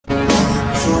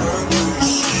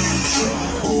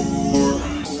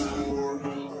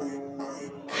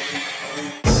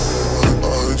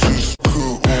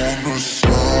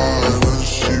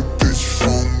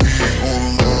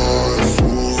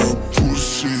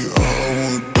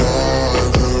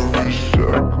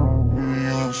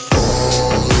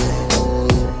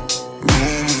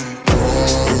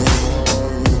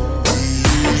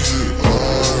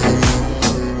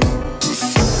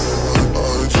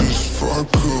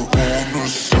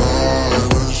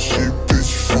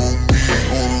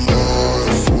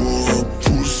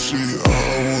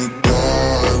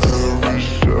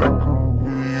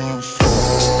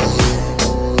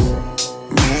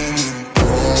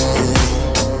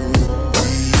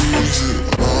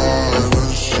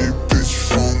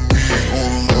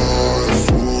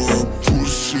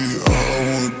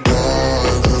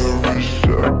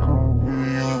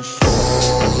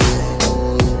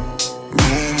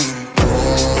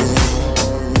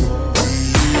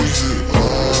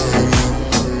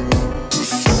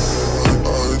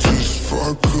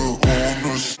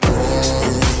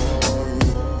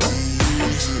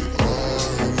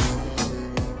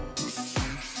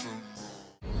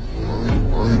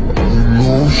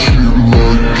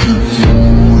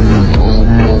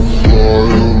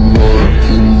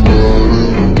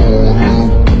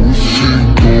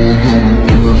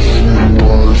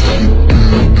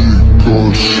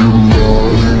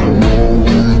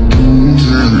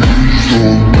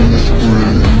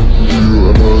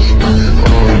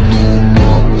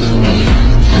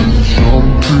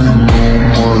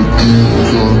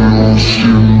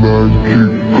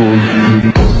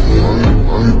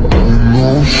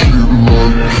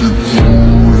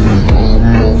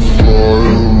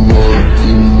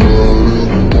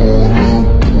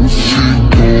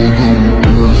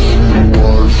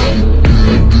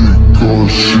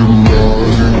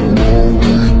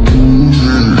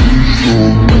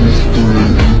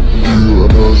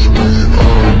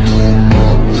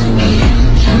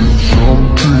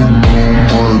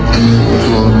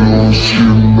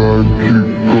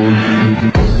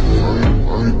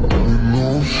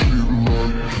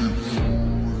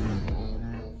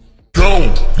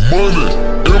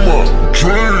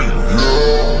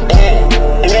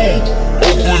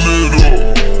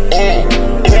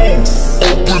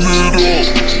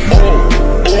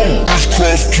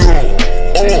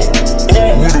crisscross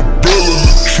kill, with a bell in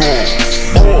the trunk,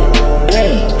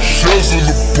 shells in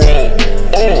the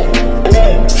palm,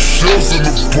 shells in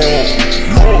the palm,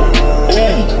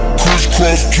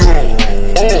 crisscross kill,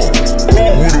 with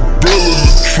a bell in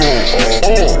the trunk,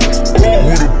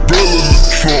 with a bell in the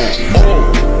trunk,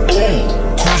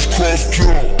 crisscross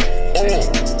kill, with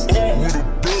a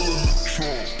bell in the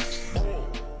trunk.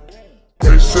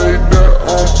 They say that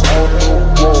I'm on the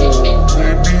road,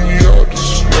 maybe I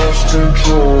just lost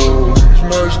control. These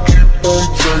nights keep on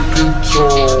taking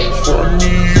tolls, find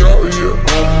me out here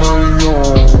on my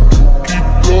own. Keep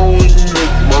blowing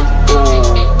up my phone,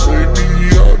 maybe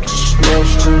I just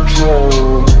lost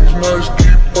control. These nights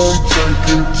keep on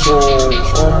taking tolls,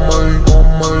 on my own.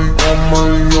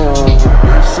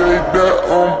 They say that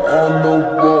I'm on the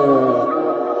road,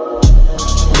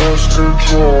 lost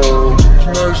control. These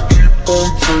nights keep on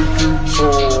taking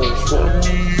tolls, find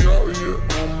me out here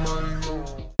on my own.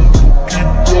 Keep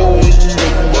blowing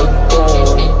up my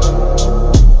phone,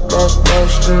 lost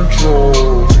control.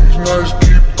 These nights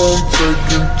keep on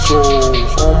taking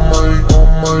tolls, on my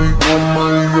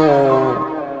own.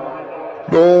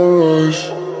 No rush,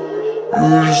 you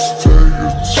just take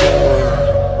your time.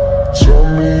 Tell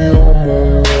me I'm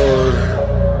alright,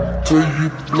 till you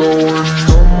blowing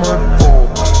on my phone,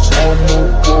 on the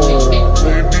road.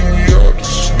 Maybe I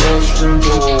just lost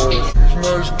control. These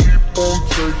nights keep on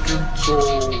taking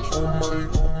tolls, on my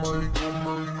own.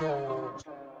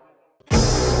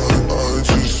 I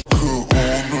just put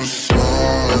on the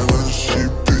side and she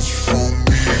bitch for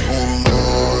me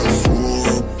online. For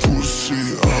a pussy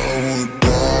I would die.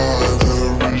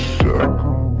 Every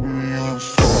second we on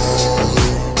fire.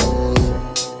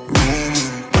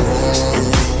 Running private,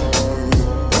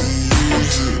 we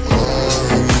use it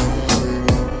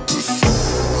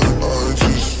I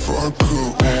just fuck her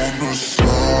on the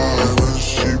side and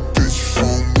she bitch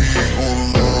for me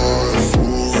online.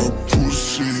 For a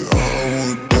pussy I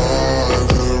would die.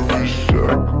 Every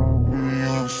second we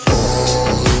on fire.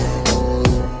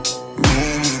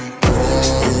 Running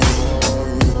private,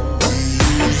 we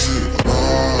use it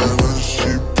and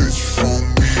she bitch for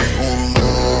me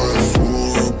online. For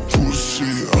a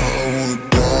pussy I would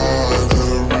die.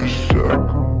 Every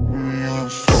second we on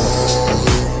fire.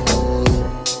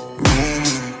 Running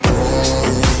private,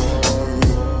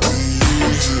 we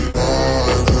use it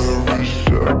every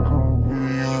second we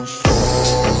on fire.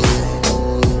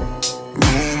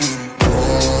 Running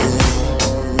private,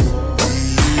 we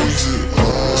use it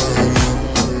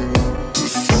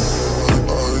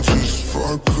I just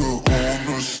fuck her on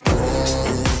the side.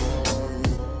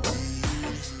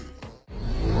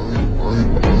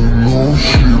 I know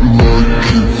she like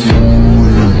it for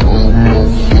me. I'm a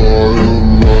flyer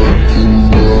like a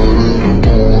ladder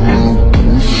on a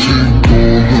pussy.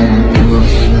 Golden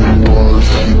blessing, why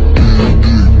she did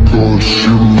it? 'Cause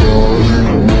she lied.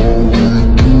 What we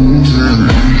do here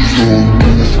is so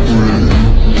discreet.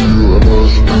 You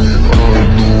ask me, I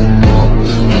know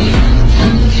nothing.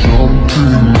 She's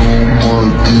something on my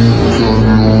dick. I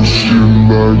know she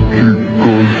like it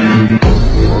 'cause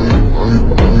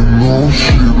I know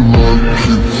she like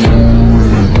it for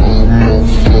me. I'm a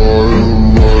flyer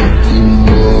like a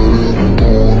ladder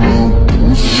on a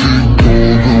pussy.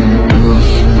 Golden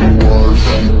blessing, why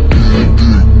she did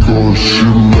it? 'Cause she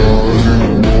lied.